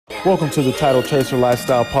Welcome to the Title Chaser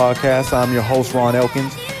Lifestyle Podcast. I'm your host, Ron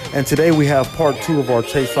Elkins, and today we have part 2 of our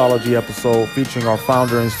Chaseology episode featuring our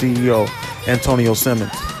founder and CEO, Antonio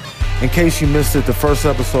Simmons. In case you missed it, the first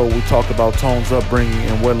episode we talked about Tone's upbringing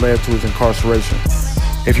and what led to his incarceration.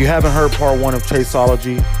 If you haven't heard part 1 of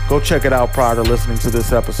Chaseology, go check it out prior to listening to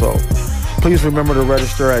this episode. Please remember to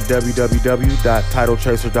register at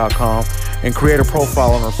www.titlechaser.com and create a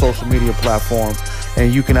profile on our social media platforms,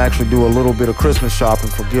 and you can actually do a little bit of Christmas shopping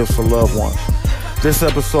for gifts for loved ones. This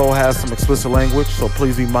episode has some explicit language, so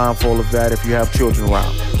please be mindful of that if you have children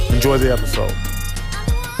around. Enjoy the episode.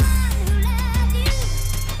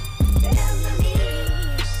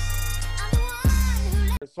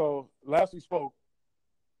 So last we spoke,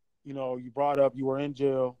 you brought up you were in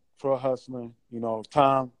jail for hustling,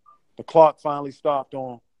 the clock finally stopped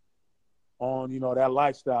on that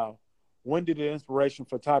lifestyle. When did the inspiration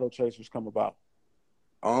for Title Chasers come about?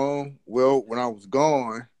 Well, when I was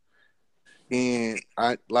gone, and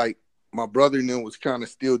my brother and them was kind of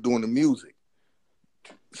still doing the music.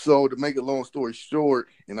 So to make a long story short,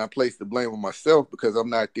 and I placed the blame on myself because I'm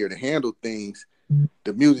not there to handle things,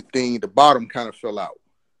 the music thing, the bottom kind of fell out.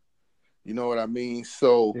 You know what I mean?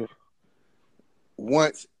 So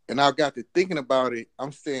once, and I got to thinking about it,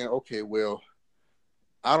 I'm saying, okay, well,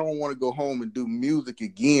 I don't want to go home and do music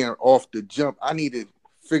again off the jump. I need to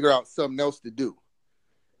figure out something else to do.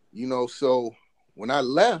 So when I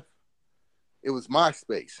left, it was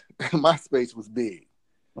MySpace. MySpace was big.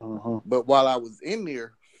 Uh-huh. But while I was in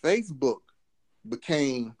there, Facebook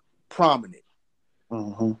became prominent.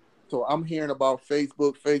 Uh-huh. So I'm hearing about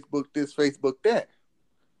Facebook this, Facebook that.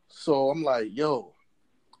 So I'm like, yo,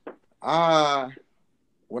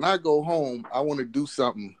 when I go home, I want to do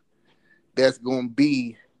something that's going to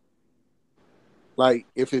be, like,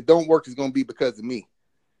 if it don't work, it's going to be because of me.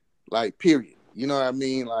 Like, period. You know what I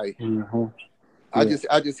mean? Like, Mm-hmm. I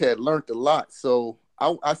just had learned a lot. So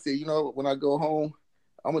I said, when I go home,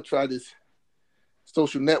 I'm going to try this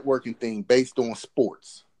social networking thing based on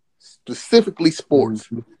sports, specifically sports.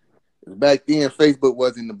 Mm-hmm. Back then, Facebook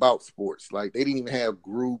wasn't about sports. Like, they didn't even have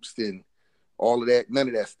groups and all of that, none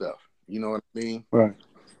of that stuff. You know what I mean? Right.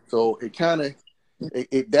 So it kind of,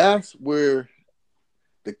 that's where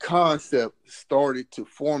the concept started to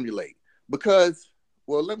formulate. Because,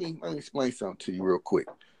 well, let me explain something to you real quick.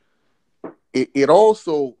 It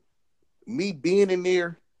also, me being in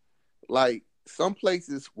there, like, some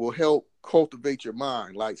places will help cultivate your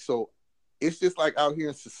mind. Like, so it's just like out here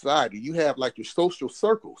in society, you have like your social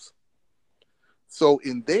circles. So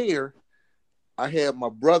in there, I had my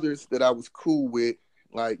brothers that I was cool with,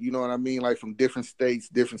 like, you know what I mean? Like, from different states,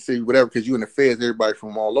 different cities, whatever, because you in the feds, everybody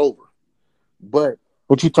from all over. But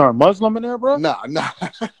what, you turned Muslim in there, bro? Nah. Nah,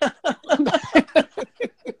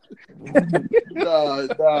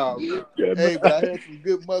 Hey, but I had some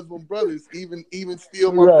good Muslim brothers, even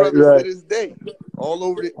still my brothers to this day, all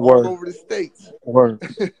over the states. Word.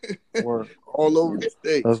 All over the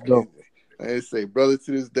states. That's dope. I say, brother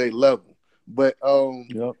to this day, love them. But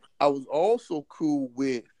yep. I was also cool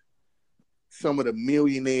with some of the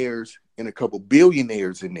millionaires and a couple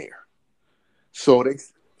billionaires in there. So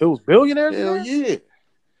it was billionaires? Hell yeah.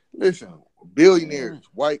 Listen, billionaires,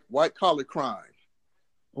 white collar crime.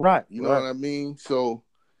 Right. You know what I mean? So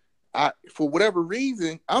for whatever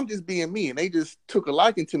reason, I'm just being me, and they just took a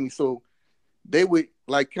liking to me. So they would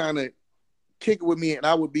like kind of kick it with me, and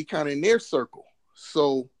I would be kind of in their circle.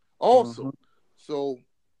 So also, so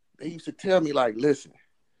they used to tell me, like, listen,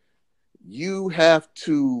 you have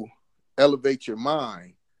to elevate your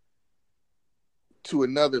mind to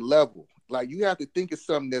another level. Like, you have to think of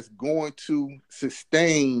something that's going to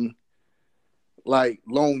sustain, like,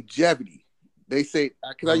 longevity. They say,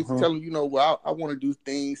 because I used to tell them, well, I want to do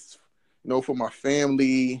things, for my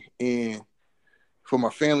family and for my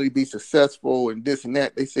family to be successful and this and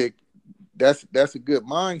that. They said, that's a good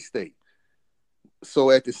mind state.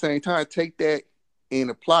 So at the same time, take that and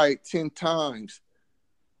apply it 10 times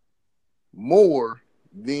more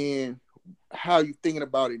than how you thinking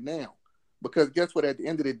about it now. Because guess what? At the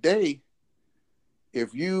end of the day,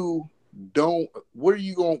 if you don't, what are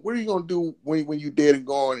you gonna do when you dead and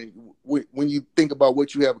gone, and when you think about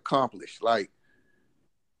what you have accomplished? Like,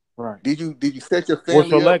 right? Did you set your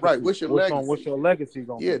family up? Legacy? Right? What's your legacy? What's your legacy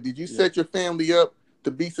gonna be? Did you set your family up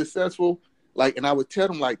to be successful? Like, and I would tell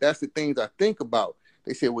them, like, that's the things I think about.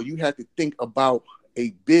 They said, well, you have to think about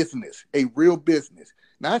a business, a real business,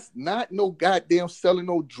 not no goddamn selling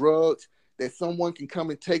no drugs that someone can come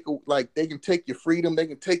and take. Like, they can take your freedom, they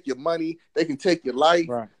can take your money, they can take your life.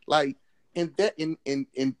 Right. Like, and they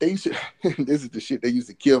used to, this is the shit they used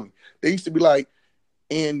to kill me. They used to be like,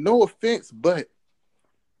 and no offense, but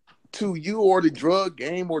to you or the drug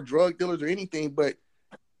game or drug dealers or anything, but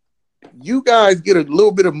you guys get a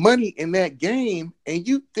little bit of money in that game and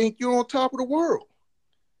you think you're on top of the world.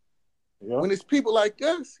 Yep. When it's people like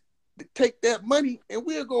us that take that money and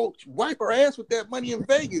we'll go wipe our ass with that money in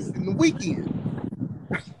Vegas in the weekend.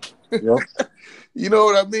 Yep. You know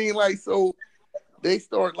what I mean? Like, so they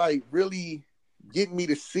start like really getting me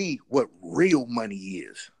to see what real money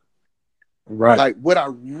is. Right. Like what I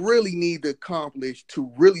really need to accomplish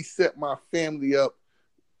to really set my family up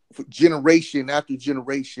for generation after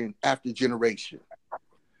generation after generation.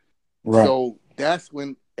 Right. So that's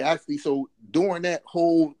when actually, so during that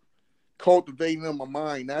whole cultivating in my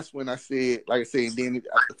mind, that's when I said, like I said, and then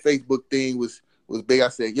the Facebook thing was big. I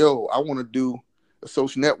said, yo, I want to do a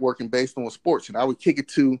social networking based on sports. And I would kick it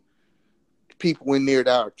to people in there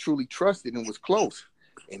that I truly trusted and was close.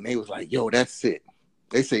 And they was like, yo, that's it.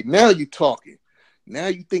 They say, now you talking. Now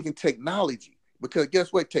you thinking technology. Because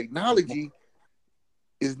guess what? Technology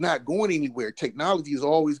is not going anywhere. Technology is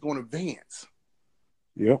always going to advance.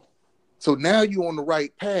 Yep. So now you're on the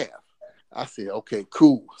right path. I said, okay,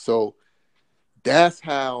 cool. So that's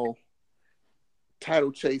how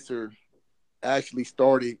Title Chaser actually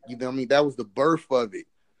started. You know what I mean? That was the birth of it.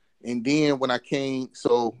 And then when I came,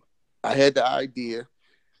 so I had the idea,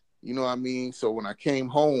 you know what I mean? So when I came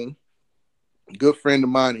home, a good friend of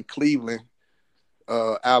mine in Cleveland,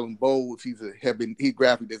 Alan Bowles, he's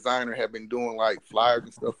graphic designer, had been doing like flyers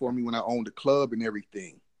and stuff for me when I owned the club and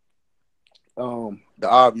everything. The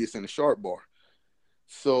Obvious and the Sharp Bar.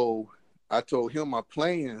 So I told him my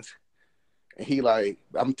plans, and he like,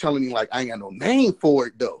 I'm telling him like I ain't got no name for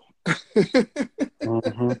it though.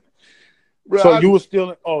 Mm-hmm. Bro, so you were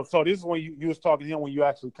still so this is when you was talking to him when you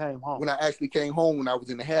actually came home. When I actually came home, when I was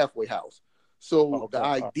in the halfway house. So the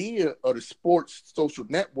idea of the sports social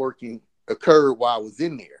networking occurred while I was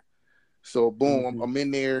in there. So boom, I'm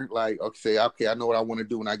in there like, okay, I know what I want to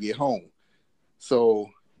do when I get home. So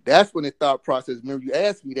that's when the thought process, remember you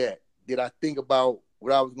asked me that, did I think about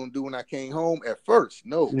what I was going to do when I came home? At first,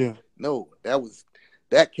 no,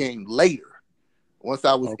 that came later once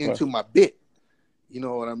I was into my bit. You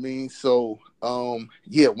know what I mean? So,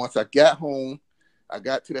 once I got home, I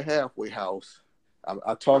got to the halfway house.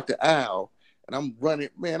 I talked to Al, and I'm running,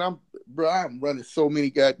 man, I'm running so many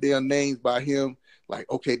goddamn names by him. Like,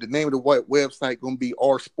 okay, the name of the website going to be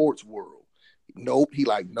Our Sports World. Nope. He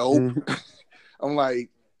like, nope. Mm-hmm. I'm like,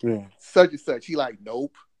 such and such. He like,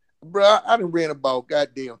 nope. Bro, I done ran about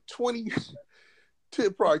goddamn 20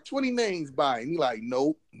 names by him. He like,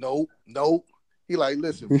 nope. He like,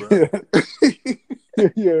 listen, bro.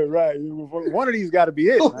 Yeah, right. One of these got to be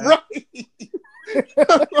it, man. Right.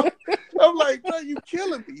 I'm like, bro, you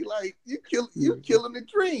killing me. Like, you killing the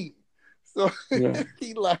dream. So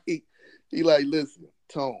he like, listen,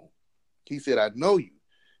 Tone. He said, I know you.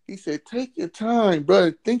 He said, take your time,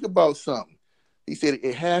 bro. Think about something. He said,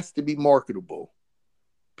 it has to be marketable.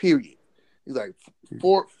 Period. He's like,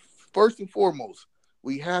 first and foremost,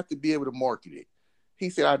 we have to be able to market it. He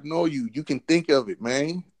said, I know you. You can think of it,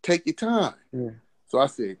 man. Take your time. Yeah. So I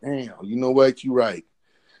said, damn, you know what? You're right.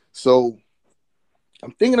 So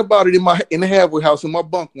I'm thinking about it in the halfway house in my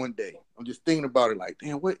bunk one day. I'm just thinking about it like,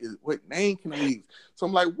 damn, what name can I use? So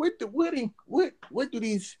I'm like, what do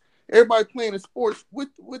these, everybody playing in sports, what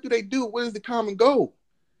do they do? What is the common goal?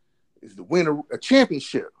 Is to win a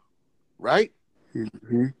championship, right?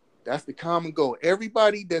 Mm-hmm. That's the common goal.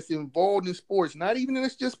 Everybody that's involved in sports, not even if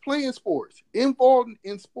it's just playing sports, involved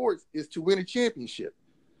in sports is to win a championship.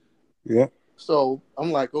 Yeah. So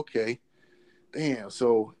I'm like, okay, damn.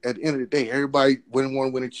 So at the end of the day, everybody wouldn't want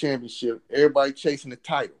to win a championship. Everybody chasing the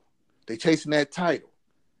title. They chasing that title.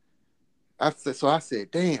 I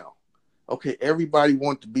said, damn. Okay, everybody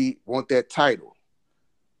want that title.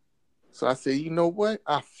 So I said, you know what?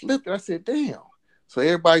 I flipped it. I said, damn. So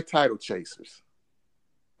everybody title chasers.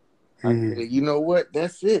 I said, you know what?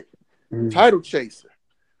 That's it. Title chaser.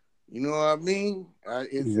 You know what I mean?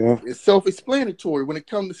 It's self-explanatory when it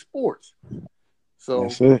comes to sports. So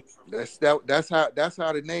that's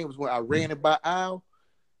how the name was. When I ran it by Al,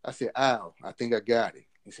 I said, Al, I think I got it.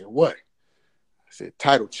 He said, what? I said,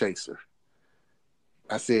 title chaser.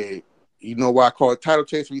 I said, you know why I call it title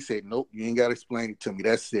chaser? He said, nope, you ain't got to explain it to me.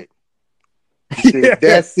 That's it. He said,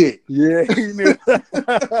 that's it. Yeah, he knew.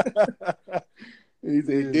 He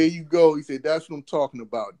said, there you go. He said, that's what I'm talking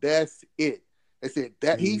about. That's it. I said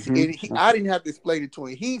that I didn't have to explain it to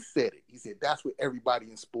him. He said it. He said, that's what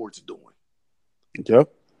everybody in sports is doing. Yep.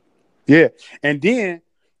 Yeah. And then,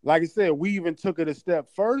 like I said, we even took it a step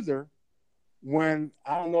further when,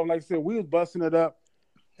 I don't know, like I said, we was busting it up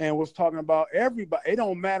and was talking about everybody. It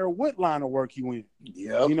don't matter what line of work you in.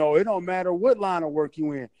 Yep. You know, it don't matter what line of work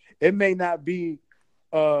you in. It may not be,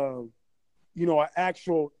 an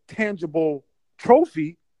actual tangible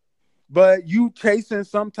trophy, but you chasing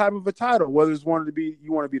some type of a title. Whether it's you want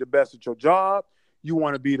to be the best at your job, you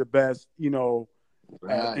want to be the best,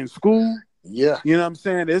 in school. Yeah. You know what I'm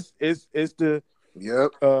saying? It's the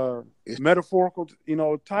Yep. It's metaphorical,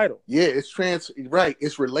 title. Yeah, it's right.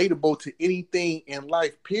 It's relatable to anything in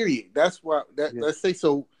life, period. That's why let's say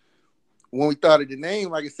so when we thought of the name,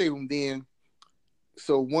 like I say, then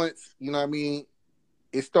so once,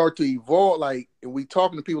 it started to evolve, like, and we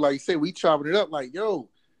talking to people, like you say, we chopping it up like, yo,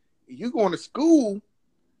 you going to school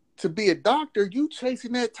to be a doctor, you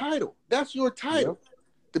chasing that title. That's your title.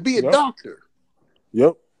 To be a doctor.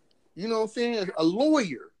 Yep. You know what I'm saying? A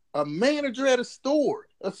lawyer, a manager at a store,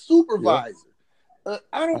 a supervisor.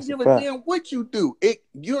 I don't give a damn what you do.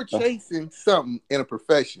 You're chasing something in a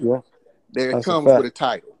profession that comes with a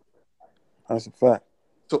title. That's a fact.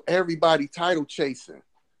 So everybody title chasing.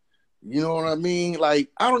 You know what I mean? Like,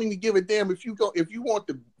 I don't even give a damn if you want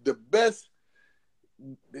the best,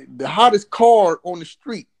 the hottest car on the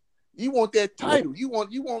street. You want that title. You want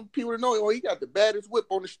people to know, oh, he got the baddest whip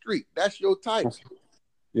on the street. That's your title.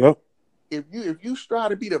 Yep. If you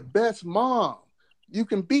strive to be the best mom you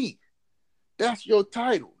can be, that's your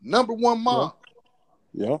title. Number one mom.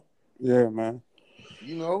 Yeah, man.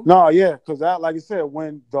 No, yeah, because like I said,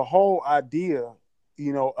 when the whole idea,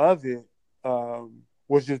 of it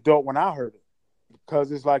was just dope when I heard it.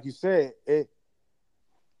 Because it's like you said, it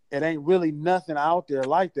ain't really nothing out there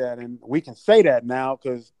like that. And we can say that now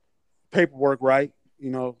because paperwork, right?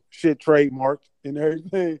 Shit trademarked and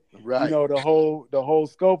everything. Right. The whole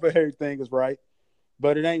scope of everything is right.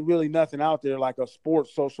 But it ain't really nothing out there like a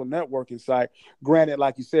sports social networking site. Granted,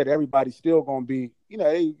 like you said, everybody's still going to be,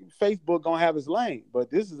 Facebook going to have its lane. But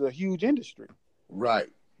this is a huge industry. Right.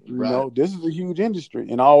 This is a huge industry.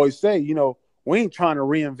 And I always say, we ain't trying to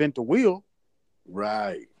reinvent the wheel.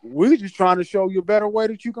 Right. We're just trying to show you a better way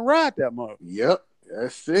that you can ride that mug. Yep.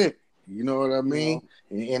 That's it. You know what I mean?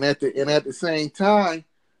 And at the same time,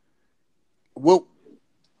 what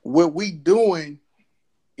we doing,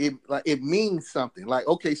 it means something. Like,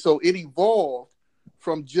 okay, so it evolved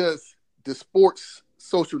from just the sports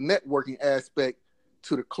social networking aspect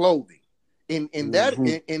to the clothing. And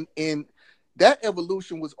that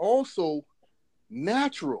evolution was also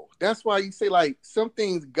natural. That's why you say, like, some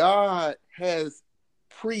things God has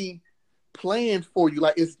pre-planned for you,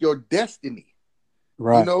 like it's your destiny.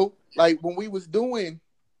 Right. Like when we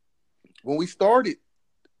started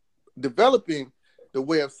developing the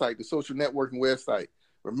website, the social networking website,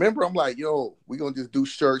 remember, I'm like, yo, we're going to just do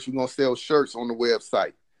shirts. We're going to sell shirts on the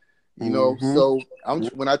website. So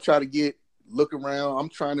when I try to look around, I'm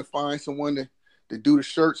trying to find someone to do the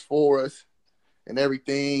shirts for us and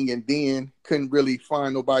everything. And then couldn't really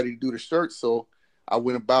find nobody to do the shirts. So I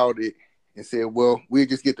went about it and said, well, we'll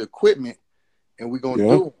just get the equipment and we're going to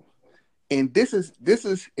do it. And this is,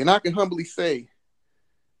 and I can humbly say,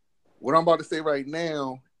 what I'm about to say right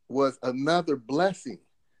now was another blessing.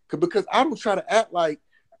 Because I don't try to act like,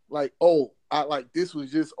 oh, this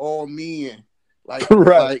was just all me and right.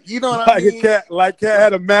 Like, you know what I mean? Cat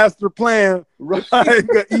had a master plan, right? Like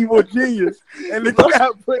an evil genius, and the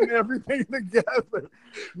cat putting everything together.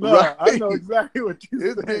 No, right. I know exactly what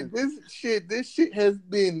you're saying. This shit has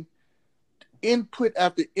been input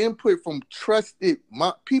after input from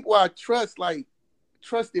people I trust, like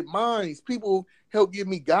trusted minds. People help give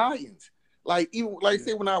me guidance. Like, even like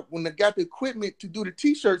say when I got the equipment to do the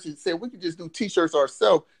t-shirts, it said we could just do t-shirts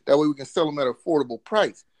ourselves. That way we can sell them at an affordable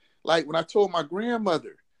price. Like when I told my grandma,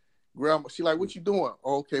 she like, what you doing?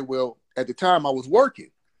 Oh, okay, well, at the time I was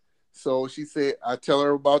working. So she said, I tell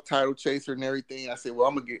her about Title Chaser and everything. I said, well,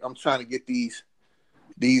 I'm trying to get this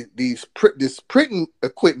printing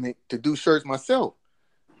equipment to do shirts myself.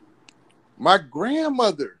 My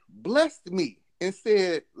grandmother blessed me and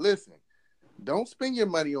said, listen, don't spend your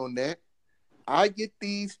money on that. I get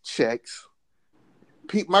these checks.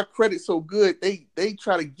 My credit's so good, they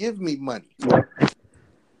try to give me money.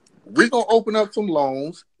 We're going to open up some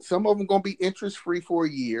loans. Some of them going to be interest-free for a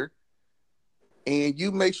year. And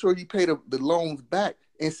you make sure you pay the loans back.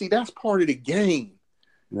 And see, that's part of the game.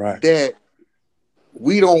 Right. That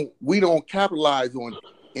we don't capitalize on it.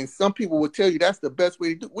 And some people will tell you that's the best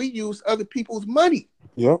way to do it. We use other people's money.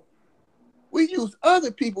 Yep. We use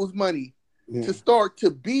other people's money to start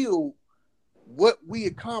to build what we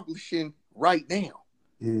accomplishing right now.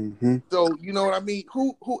 Mm-hmm. So, you know what I mean?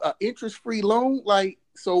 Who interest-free loan? Like,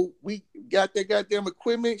 so we got that goddamn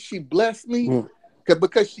equipment. She blessed me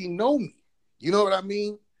because she know me. You know what I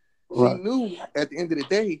mean? She knew at the end of the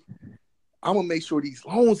day, I'm gonna make sure these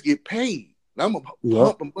loans get paid. And I'm gonna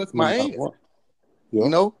pump and bust my ass. You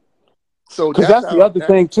know? So that's the other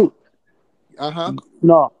thing too. Uh-huh.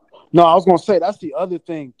 No, I was gonna say that's the other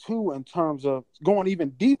thing too, in terms of going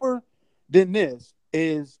even deeper than this,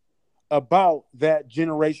 is about that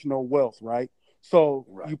generational wealth, right? So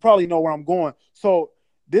you probably know where I'm going. So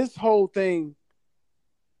this whole thing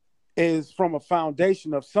is from a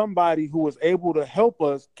foundation of somebody who was able to help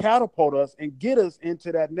us, catapult us, and get us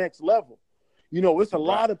into that next level. You know, it's a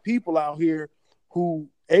lot of people out here who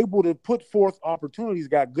able to put forth opportunities,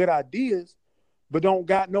 got good ideas, but don't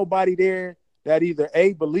got nobody there that either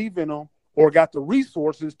A, believe in them or got the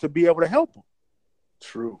resources to be able to help them.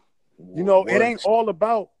 True. You know, it ain't all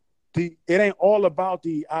about the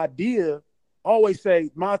idea. I always say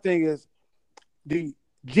my thing is the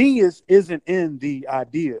genius isn't in the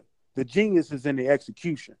idea. The genius is in the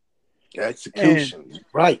execution.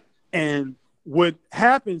 Right. And what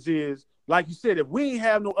happens is, like you said, if we ain't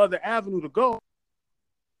have no other avenue to go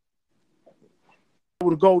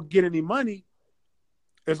get any money,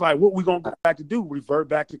 it's like, what we gonna go back to do? Revert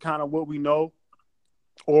back to kind of what we know,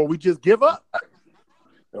 or we just give up.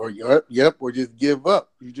 Or or just give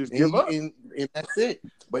up. You just give up, and that's it.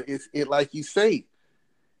 But it's like you say,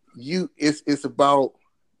 it's about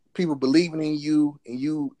people believing in you, and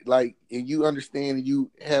you understand, and you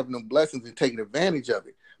having them blessings and taking advantage of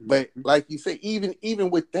it. But like you say, even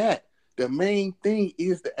with that, the main thing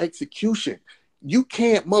is the execution. You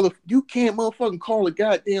can't motherfucking call a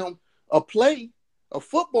goddamn a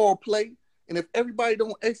football play, and if everybody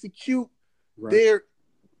don't execute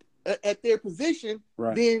at their position,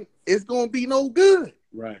 then it's gonna be no good.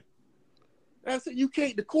 Right. That's it. You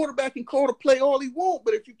can't. The quarterback can call the play all he want,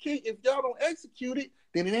 but if y'all don't execute it,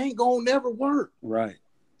 then it ain't gonna never work. Right.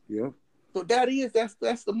 Yep. So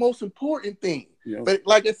that's the most important thing. Yep. But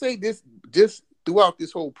like I say, just throughout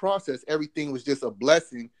this whole process, everything was just a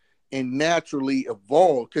blessing and naturally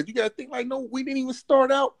evolved. Because you got to think, like, no, we didn't even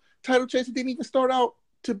start out. Title Chaser didn't even start out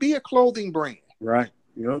to be a clothing brand. Right.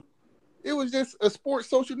 Yep. It was just a sports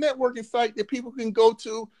social networking site that people can go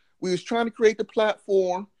to. We was trying to create the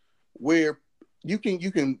platform where you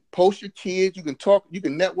can post your kids, you can talk, you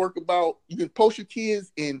can network about, you can post your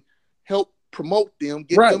kids and help promote them,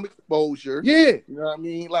 get them exposure. Yeah. You know what I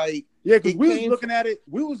mean? Like, yeah, because we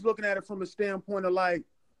was looking at it from a standpoint of like,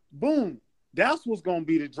 boom, that's what's gonna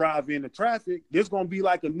be the drive in the traffic. There's gonna be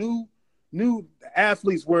like a new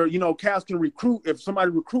athletes where, you know, cats can recruit. If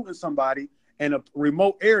somebody recruiting somebody in a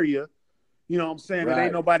remote area, you know what I'm saying, there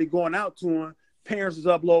ain't nobody going out to them. Parents is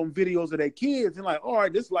uploading videos of their kids and like, all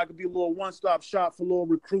right, this is like to be a little one-stop shop for a little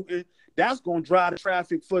recruiting. That's gonna drive the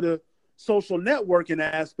traffic for the social networking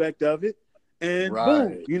aspect of it. And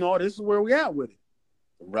boom, you know, this is where we at with it.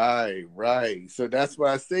 Right. So that's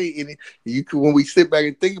why I say, and when we sit back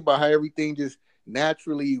and think about how everything just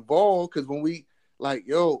naturally evolved, because when we like,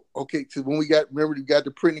 so when we got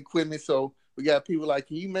the printing equipment, so we got people like,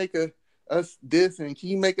 can you make us this and can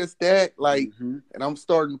you make us that? Like, and I'm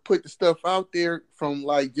starting to put the stuff out there from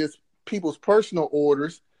like just people's personal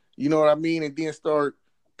orders, you know what I mean? And then start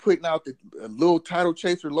putting out the little Title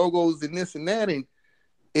Chaser logos and this and that, and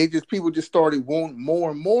it just, people just started wanting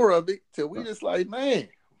more and more of it till we just like, man,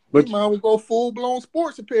 we might as well go full blown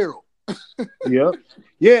sports apparel. Yep.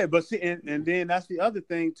 Yeah, but see, and then that's the other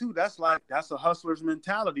thing too. That's a hustler's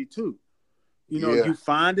mentality too. You know, you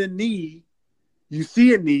find a need, you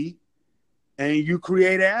see a need, and you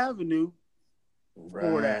create an avenue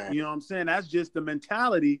for that. You know what I'm saying? That's just the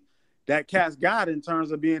mentality that cats got in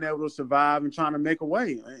terms of being able to survive and trying to make a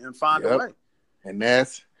way and find a way. And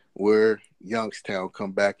that's where Youngstown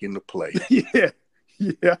come back into play.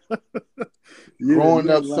 Growing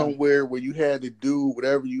up somewhere where you had to do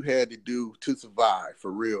whatever you had to do to survive,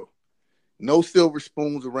 for real. No silver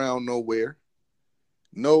spoons around nowhere.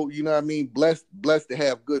 No, you know what I mean? Blessed to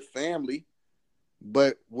have good family.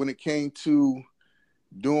 But when it came to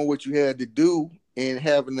doing what you had to do and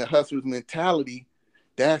having the hustler's mentality,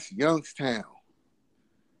 that's Youngstown.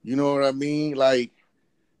 You know what I mean? Like,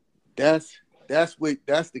 that's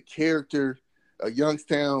the character of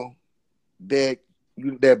Youngstown that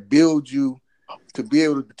builds you to be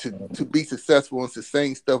able to be successful and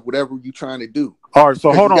sustain stuff, whatever you're trying to do. All right,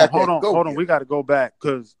 so hold on. We got to go back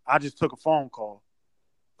because I just took a phone call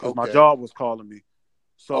because my job was calling me.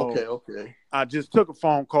 So okay. I just took a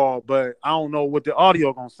phone call, but I don't know what the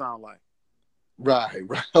audio gonna sound like. Right.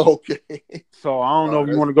 Okay. So I don't know if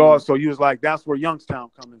you want to go. So you was like, that's where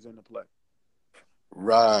Youngstown comes into play.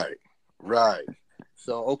 Right.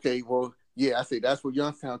 So I say that's where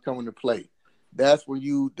Youngstown come into play. That's where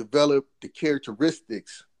you develop the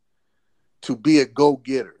characteristics to be a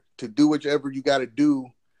go-getter, to do whatever you got to do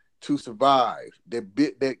to survive.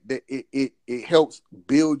 It helps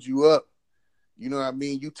build you up. You know what I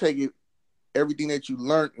mean? You take it, everything that you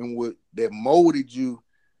learned and what that molded you,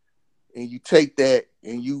 and you take that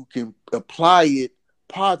and you can apply it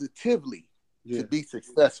positively to be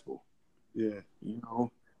successful. Yeah. You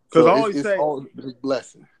know, because so it's always a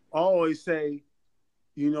blessing. I always say,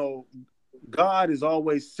 you know, God is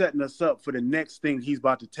always setting us up for the next thing he's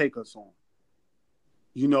about to take us on.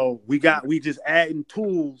 You know, we just adding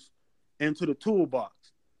tools into the toolbox.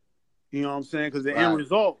 You know what I'm saying? Because the end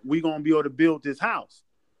result, we're going to be able to build this house.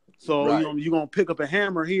 So, you know, you're going to pick up a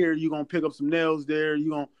hammer here. You're going to pick up some nails there. You're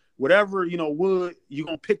going to, whatever, you know, wood, you're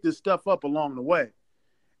going to pick this stuff up along the way.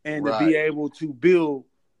 And to be able to build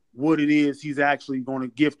what it is he's actually going to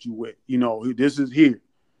gift you with. You know, this is here.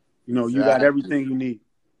 You know, you got everything you need.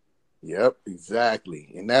 Yep,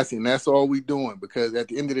 exactly. And that's all we doing, because at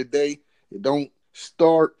the end of the day, it don't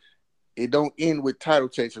end with title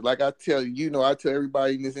chasers. Like I tell you, you know, I tell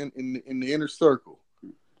everybody in this in the inner circle,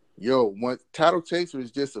 yo, title chaser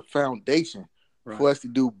is just a foundation for us to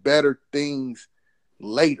do better things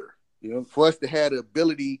later. For us to have the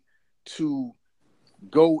ability to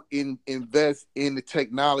go invest in the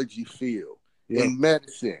technology field, in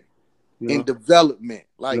medicine, in development.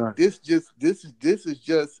 Like this is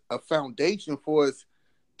just a foundation for us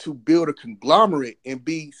to build a conglomerate and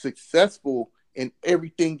be successful in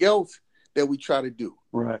everything else that we try to do.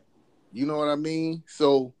 Right. You know what I mean?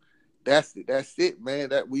 So that's it, man.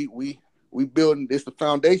 That we building, it's the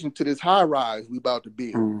foundation to this high rise we about to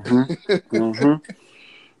build.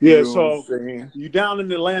 Yeah, you know so you down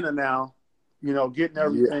in Atlanta now, you know, getting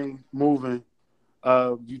everything moving.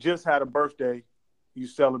 You just had a birthday you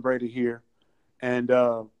celebrated here, and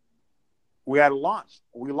we had a launch.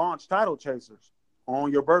 We launched Title Chasers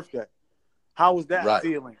on your birthday. How was that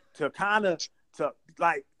feeling to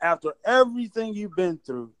like, after everything you've been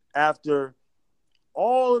through, after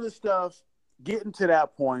all of the stuff, getting to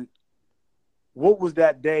that point, what was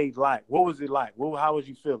that day like? What was it like? How was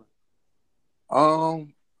you feeling?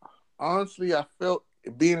 Honestly, I felt,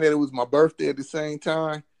 being that it was my birthday at the same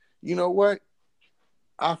time, you know what?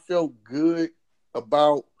 I felt good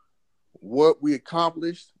about what we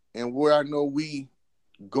accomplished and where I know we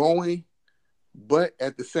going, but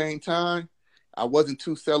at the same time, I wasn't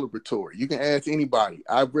too celebratory. You can ask anybody.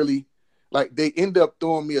 I really, like, they end up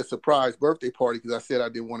throwing me a surprise birthday party because I said I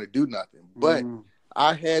didn't want to do nothing. But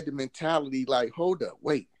I had the mentality like, hold up,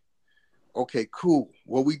 wait. Okay, cool.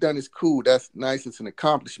 What we done is cool. That's nice. It's an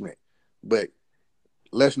accomplishment. But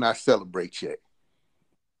let's not celebrate yet.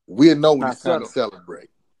 We'll know when it's time to celebrate.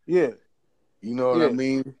 Yeah. You know what I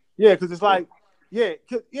mean? Yeah, because it's like,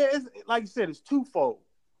 it's like you said, it's twofold.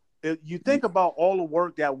 You think about all the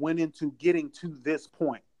work that went into getting to this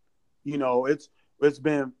point. You know, it's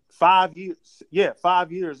been 5 years. Yeah,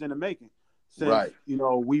 5 years in the making. Since, you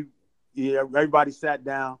know, everybody sat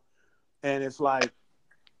down, and it's like,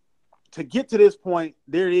 to get to this point,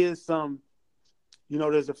 there is some, you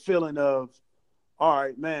know, there's a feeling of, all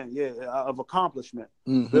right, man, of accomplishment.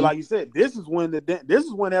 But like you said, this is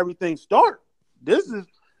when everything starts. This is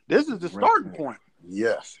the starting point.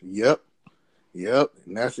 Yes. Yep.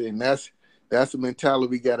 And that's the mentality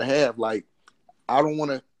we gotta have. Like, I don't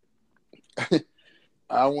want to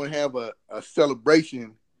have a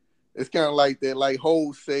celebration. It's kind of like that, like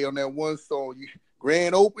Ho say on that one song,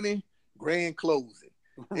 grand opening, grand closing.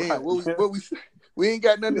 Damn, we ain't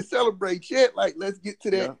got nothing to celebrate yet. Like, let's get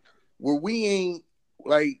to that where we ain't,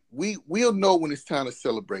 like, we'll know when it's time to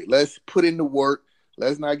celebrate. Let's put in the work.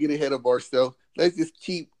 Let's not get ahead of ourselves. Let's just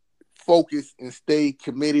keep focused and stay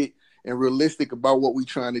committed and realistic about what we're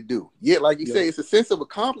trying to do. Yeah, like you say, it's a sense of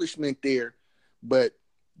accomplishment there, but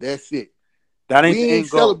that's it. That ain't we the ain't end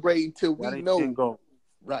goal. Celebrating till we know.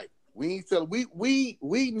 Right. We ain't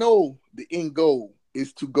we know the end goal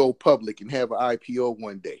is to go public and have an IPO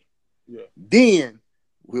one day. Yeah. Then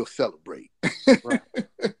we'll celebrate. Right.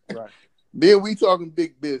 Then we talking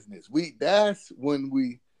big business. That's when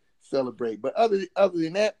we celebrate. But other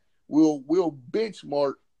than that, we'll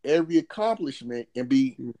benchmark every accomplishment and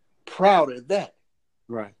be proud of that.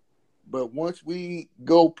 Right. But once we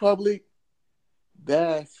go public,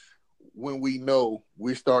 that's when we know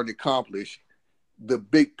we're starting to accomplish the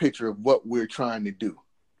big picture of what we're trying to do.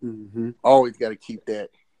 Always got to keep that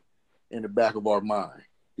in the back of our mind.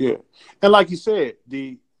 Yeah. And like you said,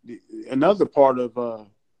 the another part of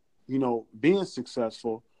you know, being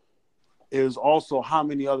successful is also how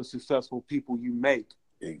many other successful people you make.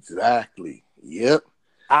 Exactly. Yep.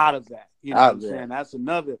 Out of that. You know what I'm saying?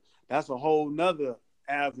 That's a whole nother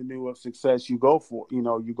avenue of success you go for.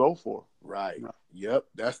 Right. Yep.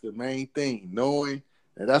 That's the main thing. Knowing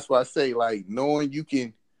And that's why I say, like, knowing you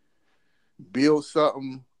can build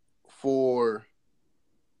something for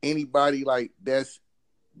anybody like that's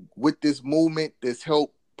with this movement, that's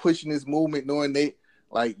help pushing this movement, knowing they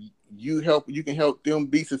like you can help them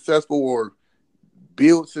be successful or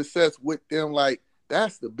build success with them. Like,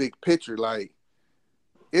 that's the big picture. Like,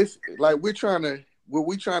 it's like what we're trying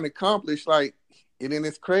to accomplish. Like, and then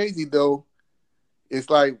it's crazy though. It's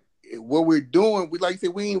like what we're doing. We like I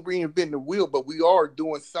said, we ain't reinventing the wheel, but we are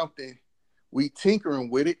doing something. We tinkering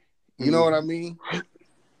with it. You know what I mean?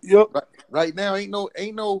 Yep. Right now, ain't no.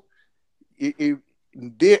 I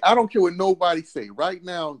don't care what nobody say. Right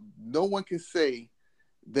now, no one can say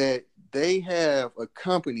that they have a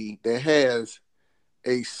company that has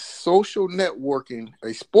a sports social networking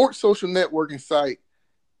site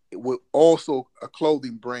with also a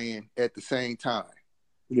clothing brand at the same time.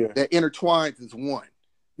 Yeah. That intertwines as one.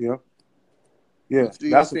 Yeah. Yeah.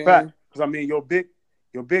 That's a fact. Because I mean, your big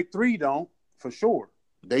three don't for sure.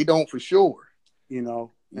 They don't for sure. You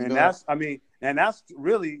know, that's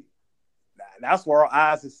really that's where our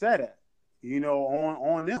eyes are set at. You know,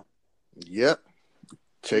 on them. Yep.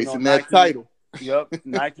 Chasing Nike, that title. Yep.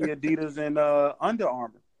 Nike, Adidas, and Under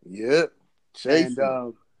Armour. Yep. Chasing.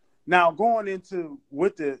 And now going into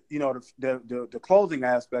with the the clothing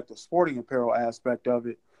aspect, the sporting apparel aspect of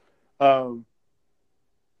it. Tell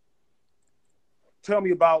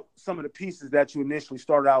me about some of the pieces that you initially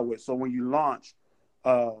started out with. So when you launched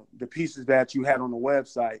the pieces that you had on the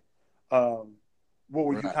website, what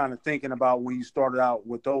were you kind of thinking about when you started out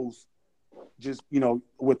with those? Just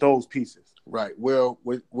with those pieces. Right. Well,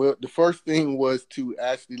 the first thing was to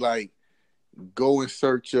actually like go in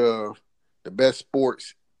search of the best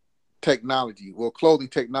sports technology, clothing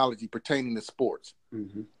technology pertaining to sports.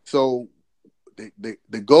 Mm-hmm. So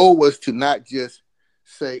the goal was to not just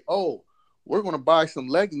say, oh, we're going to buy some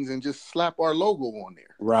leggings and just slap our logo on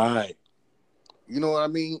there. Right. You know what I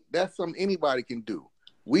mean? That's something anybody can do.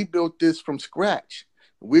 We built this from scratch.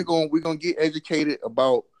 We're going to get educated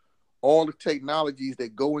about all the technologies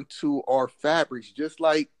that go into our fabrics, just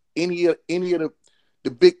like any of the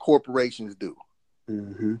big corporations do.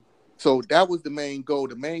 Mm-hmm. So that was the main goal.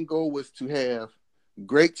 The main goal was to have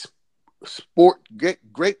great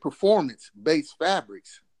performance-based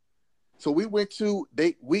fabrics. So we went to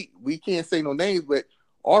we can't say no names, but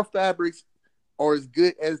our fabrics are as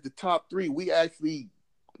good as the top three. We actually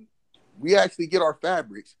get our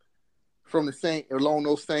fabrics from along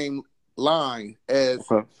those same lines as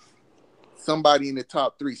somebody in the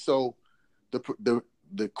top three. So the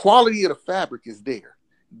quality of the fabric is there.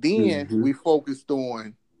 Then we focused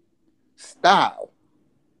on style,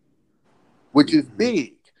 which is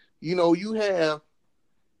big. You have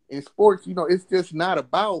in sports, it's just not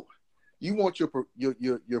about you want your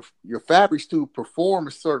fabrics to perform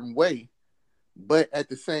a certain way, but at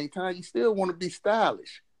the same time, you still want to be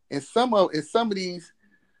stylish. And some of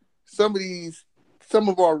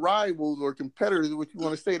our rivals or competitors, what you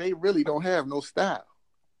want to say, they really don't have no style.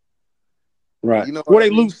 Right.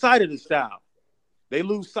 They lose sight of the style. They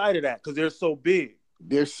lose sight of that because they're so big.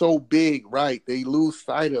 They're so big, right? They lose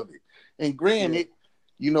sight of it. And granted,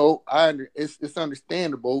 it's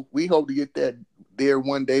understandable. We hope to get that there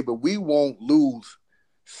one day, but we won't lose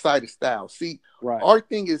sight of style. See, our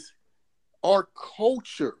thing is our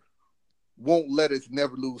culture won't let us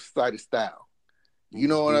never lose sight of style. You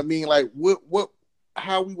know what I mean? Like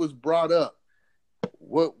how we was brought up,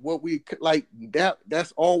 what we like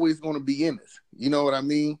that's always going to be in us. You know what I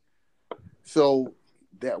mean? So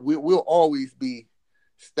that we'll always be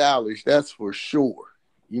stylish. That's for sure.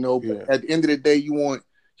 But at the end of the day, you want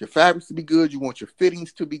your fabrics to be good. You want your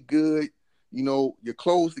fittings to be good. Your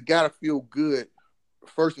clothes, they got to feel good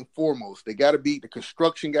first and foremost. The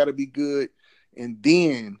construction got to be good. And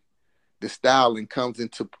then the styling comes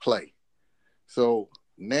into play. So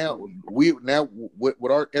now with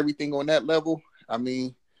our everything on that level, I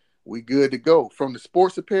mean, we good to go from the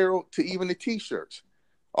sports apparel to even the t-shirts,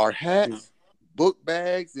 our hats, book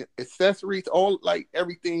bags, and accessories, all like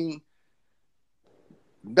everything.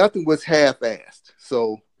 Nothing was half-assed.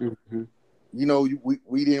 So, we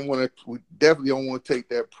didn't want to. We definitely don't want to take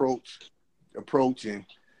that approach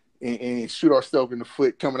and shoot ourselves in the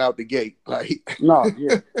foot coming out the gate. Like no,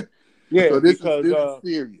 yeah. So this is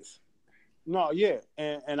serious. No, yeah,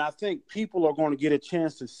 and I think people are going to get a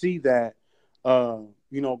chance to see that. Going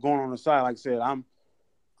on the side, like I said, I'm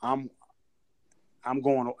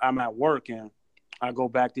at work and I go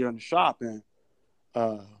back there in the shop and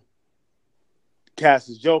Cass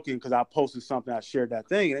is joking because I posted something, I shared that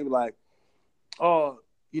thing, and they were like, "Oh,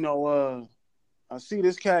 I see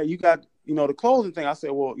this cat. You got the clothing thing." I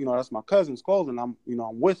said, "Well, that's my cousin's clothing. I'm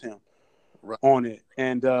with him." right. on it.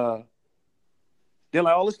 And they're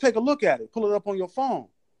like, oh, let's take a look at it. Pull it up on your phone.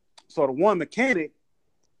 So the one mechanic,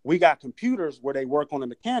 we got computers where they work on the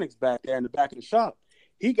mechanics back there in the back of the shop.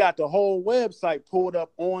 He got the whole website pulled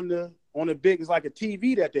up on the big, it's like a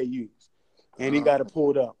TV that they use. And he got it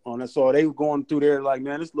pulled up on it. So they were going through there like,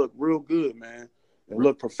 man, this look real good, man. It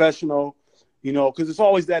look professional, you know, because it's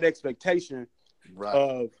always that expectation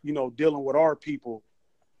of, you know, dealing with our people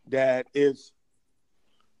that is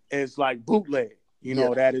like bootleg, you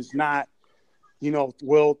know, that is not, you know,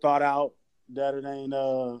 well thought out, that it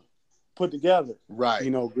ain't put together. Right.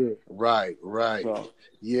 You know, good. Right. So.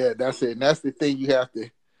 Yeah, that's it. And that's the thing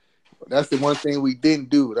that's the one thing we didn't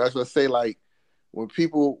do. That's what I say, like, when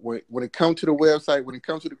it comes to the website, when it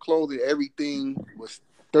comes to the clothing, everything was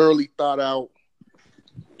thoroughly thought out.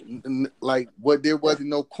 Like, there wasn't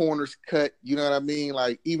no corners cut. You know what I mean?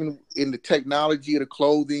 Like, even in the technology of the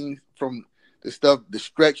clothing, from the stuff, the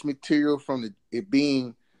stretch material, from it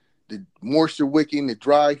being the moisture wicking, the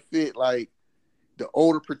dry fit, like the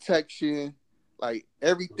odor protection, like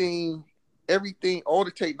everything, all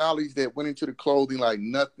the technologies that went into the clothing, like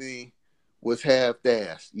nothing was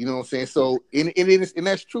half-assed. You know what I'm saying? So, and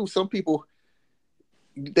that's true. Some people,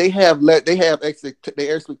 their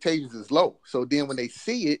expectations is low. So then when they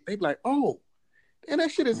see it, they be like, oh, man,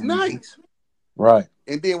 that shit is nice. Right.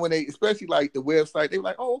 And then when they, especially like the website, they be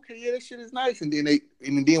like, oh, okay, yeah, that shit is nice. And then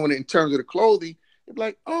when in terms of the clothing, they be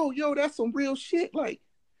like, oh, yo, that's some real shit. Like,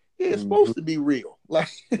 yeah, it's supposed to be real. Like,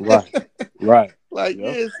 right. Like,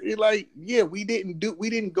 we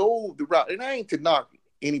didn't go the route. And I ain't to knock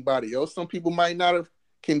anybody else. Some people might not have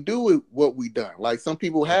can do it what we done. Like, some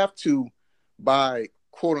people have to buy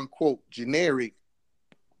quote unquote generic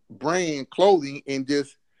brand clothing and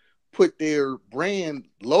just put their brand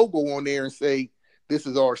logo on there and say, this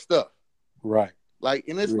is our stuff. Right. Like,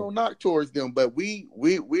 and there's no knock towards them, but we're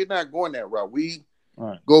not going that route. We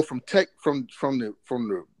go from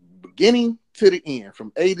the beginning to the end,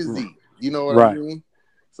 from A to Z. You know what I mean?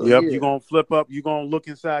 So, you're gonna flip up, you're gonna look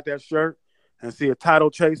inside that shirt and see a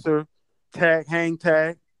title chaser hang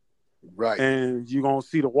tag. Right. And you're gonna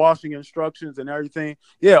see the washing instructions and everything.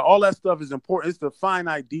 Yeah, all that stuff is important. It's the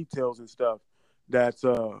finite details and stuff that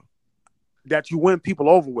you win people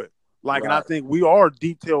over with. Like, and I think we are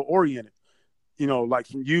detail oriented. You know, like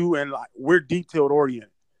from you and like we're detailed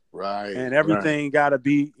oriented. Right. And everything gotta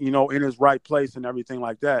be, you know, in its right place and everything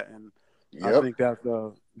like that. And I think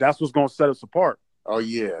that's what's gonna set us apart. Oh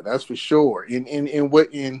yeah, that's for sure. And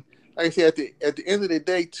like I said, at the end of the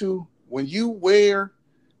day too, when you wear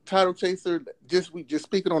Title Chaser, just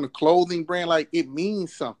speaking on the clothing brand, like, it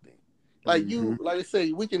means something. Like, you, like I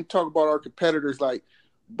say, we can talk about our competitors, like,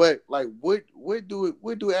 but like, what do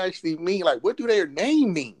it actually mean? Like, what do their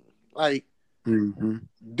name mean? Like,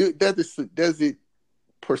 does it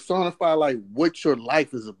personify like what your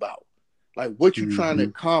life is about? Like, what you're trying to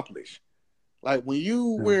accomplish? Like, when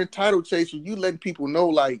you wearing Title Chaser, you letting people know,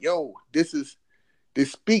 like, yo, this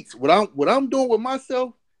speaks what I'm doing with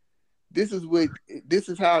myself. I'm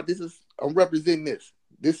representing this.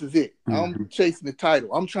 This is it. I'm chasing the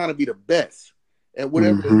title. I'm trying to be the best at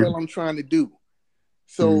whatever the hell I'm trying to do.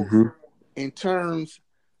 So in terms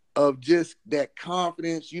of just that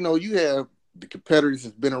confidence, you know, you have the competitors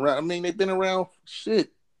that's been around. I mean, they've been around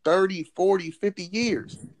 30, 40, 50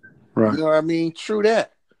 years. Right. You know what I mean? True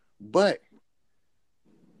that. But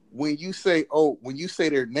when you say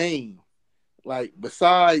their name, like,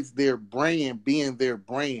 besides their brand being their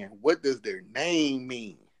brand, what does their name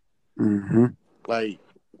mean? Like,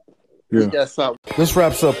 we got something. This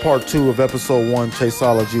wraps up part 2 of episode 1,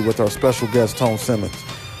 Chaseology, with our special guest, Tone Simmons.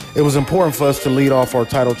 It was important for us to lead off our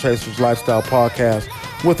Title Chasers Lifestyle podcast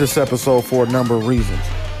with this episode for a number of reasons.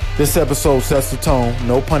 This episode sets the tone,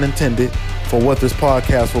 no pun intended, for what this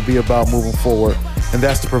podcast will be about moving forward, and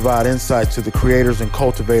that's to provide insight to the creators and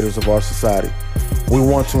cultivators of our society. We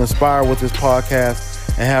want to inspire with this podcast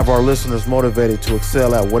and have our listeners motivated to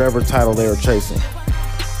excel at whatever title they are chasing.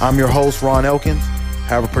 I'm your host, Ron Elkins.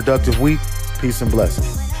 Have a productive week. Peace and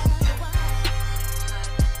blessings.